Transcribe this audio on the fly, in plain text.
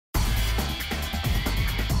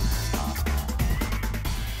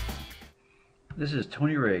This is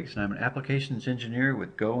Tony Riggs, and I'm an applications engineer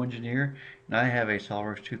with GoEngineer, and I have a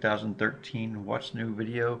SOLIDWORKS 2013 What's New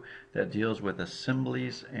video that deals with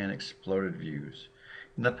assemblies and exploded views.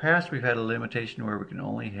 In the past, we've had a limitation where we can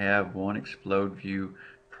only have one explode view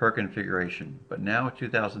per configuration, but now with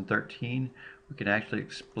 2013, we can actually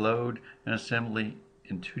explode an assembly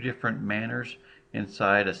in two different manners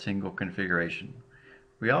inside a single configuration.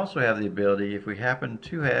 We also have the ability, if we happen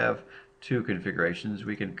to have two configurations,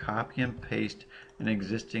 we can copy and paste an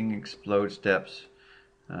existing explode steps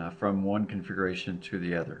from one configuration to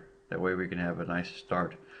the other. That way we can have a nice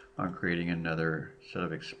start on creating another set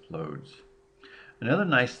of explodes. Another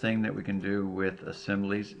nice thing that we can do with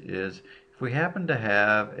assemblies is if we happen to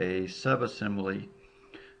have a sub-assembly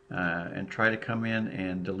and try to come in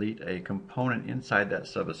and delete a component inside that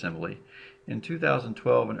sub-assembly. In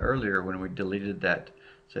 2012 and earlier, when we deleted that,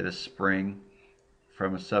 say the spring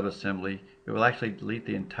from a sub-assembly, it will actually delete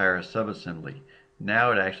the entire sub-assembly.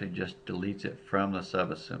 Now it actually just deletes it from the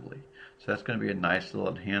sub-assembly. So that's going to be a nice little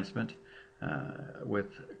enhancement with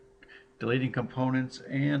deleting components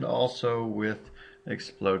and also with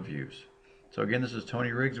explode views. So again, this is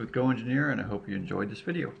Tony Riggs with GoEngineer, and I hope you enjoyed this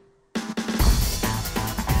video.